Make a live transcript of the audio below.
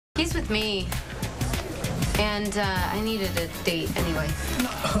He's with me. And I needed a date anyway. No,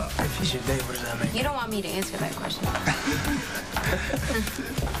 if he's your date, what does that mean? You don't want me to answer that question.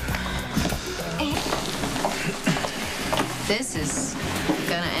 This is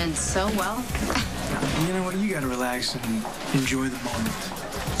gonna end so well. You know what? You gotta relax and enjoy the moment.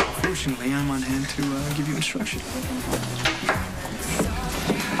 Fortunately, I'm on hand to give you instruction.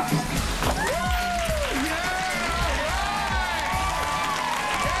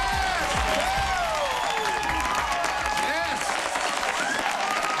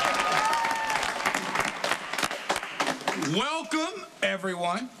 Welcome,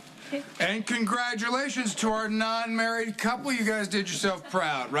 everyone, and congratulations to our non-married couple. You guys did yourself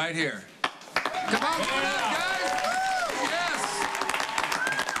proud right here. Come on, guys. Yes.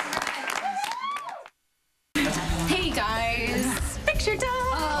 Hey, guys. Picture time.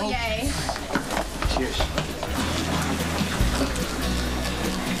 Oh, yay. Cheers.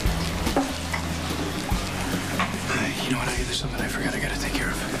 You know what? There's something I forgot I gotta take care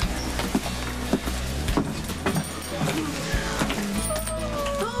of.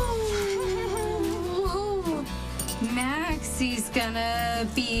 Maxie's gonna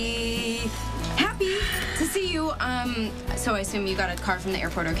be happy to see you. So I assume you got a car from the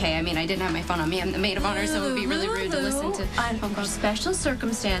airport, okay? I mean, I didn't have my phone on me. I'm the maid of honor, so it would be really rude to listen to phone calls. Special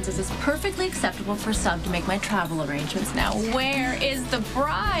circumstances, it's perfectly acceptable for Sub to make my travel arrangements now. Where is the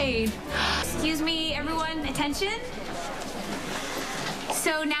bride? Excuse me, everyone, attention.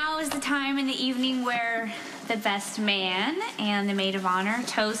 So now is the time in the evening where the best man and the maid of honor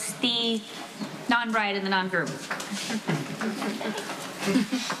toast the non-bride and the non-groom.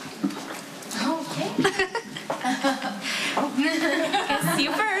 Okay. Guess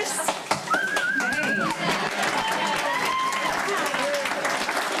you first.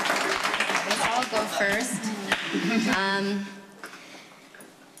 I'll go first.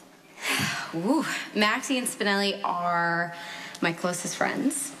 Maxie and Spinelli are my closest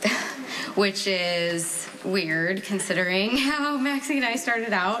friends, which is weird considering how Maxie and I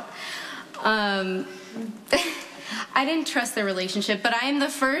started out. I didn't trust their relationship, but I am the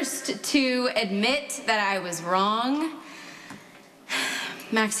first to admit that I was wrong.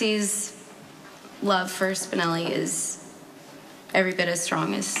 Maxie's love for Spinelli is every bit as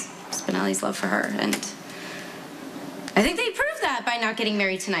strong as Spinelli's love for her, and I think they proved that by not getting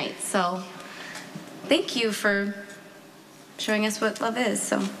married tonight, so thank you for showing us what love is.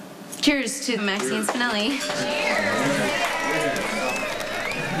 So cheers to Maxie and Spinelli. Cheers.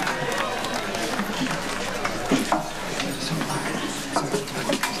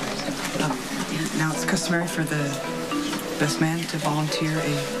 Now it's customary for the best man to volunteer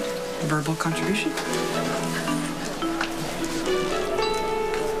a verbal contribution.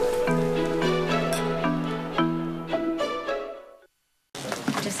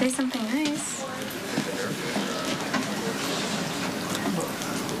 Just say something nice.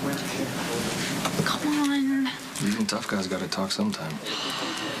 Come on. Even tough guys gotta talk sometime.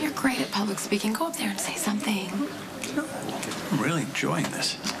 You're great at public speaking. Go up there and say something. I'm really enjoying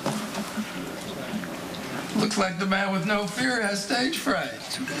this. Looks like the man with no fear has stage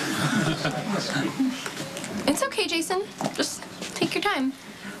fright. It's okay, Jason. Just take your time.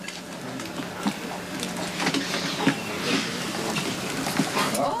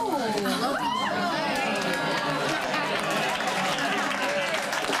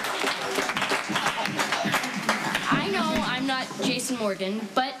 I know I'm not Jason Morgan,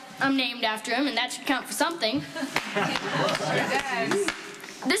 but I'm named after him, and that should count for something.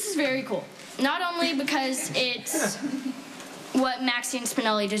 This is very cool. Not only because it's what Maxie and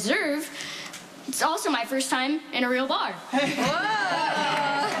Spinelli deserve, it's also my first time in a real bar.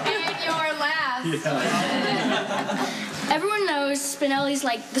 Whoa! And your laugh. Yeah. Everyone knows Spinelli's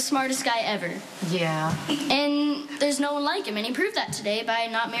like the smartest guy ever. Yeah. And there's no one like him, and he proved that today by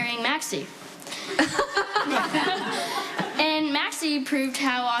not marrying Maxie. And Maxie proved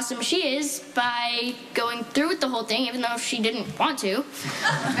how awesome she is by going through with the whole thing, even though she didn't want to.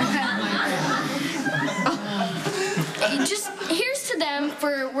 Just here's to them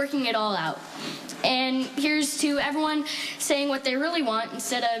for working it all out. And here's to everyone saying what they really want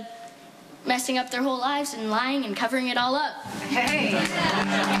instead of messing up their whole lives and lying and covering it all up. Hey.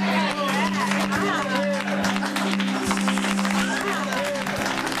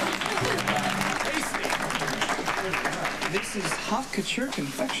 This is haute couture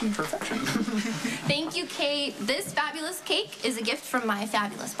confection perfection. Thank you, Kate. This fabulous cake is a gift from my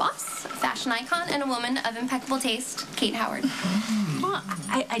fabulous boss, a fashion icon and a woman of impeccable taste, Kate Howard. Well,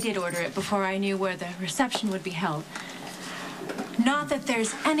 I did order it before I knew where the reception would be held. Not that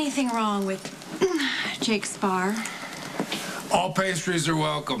there's anything wrong with Jake's bar, All pastries are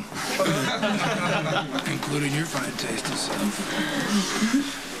welcome, including your fine taste of self.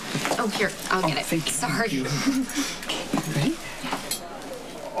 Oh, here, I'll get it. Thank you. Sorry. Ready?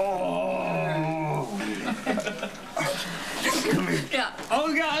 Yeah.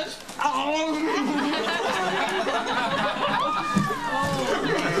 Oh, gosh. Oh.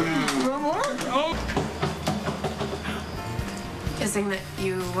 Guessing that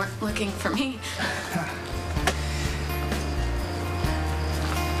you weren't looking for me.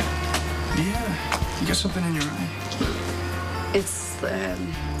 Yeah, you got something in your eye. It's, I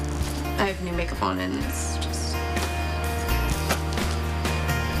have new makeup on and it's just...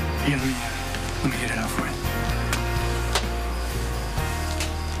 Yeah, let me get it out for you.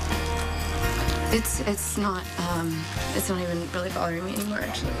 It's not even really bothering me anymore,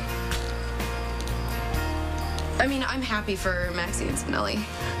 actually. I mean, I'm happy for Maxie and Spinelli.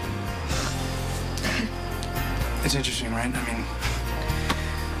 It's interesting, right? I mean,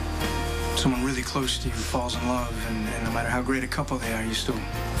 someone really close to you falls in love, and no matter how great a couple they are, you still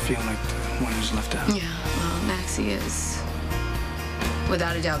feel like the one who's left out. Yeah, well, Maxie is,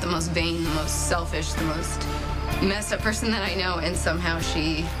 without a doubt, the most vain, the most selfish, the most messed up person that I know, and somehow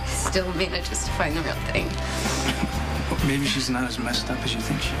she still manages to find the real thing. Maybe she's not as messed up as you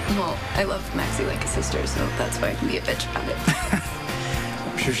think she is. Well, I love Maxie like a sister, so that's why I can be a bitch about it.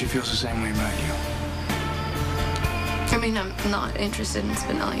 I'm sure she feels the same way about you. I mean, I'm not interested in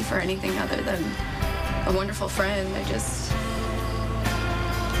Spinelli for anything other than a wonderful friend. I just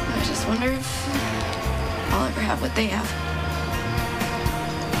wonder if I'll ever have what they have.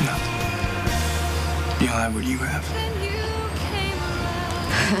 No. You'll have what you have.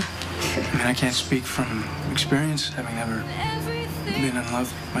 I mean, I can't speak from experience, having never been in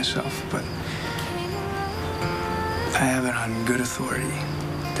love myself, but I have it on good authority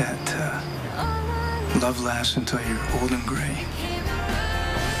that love lasts until you're old and gray,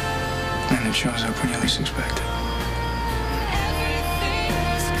 and it shows up when you least expect it.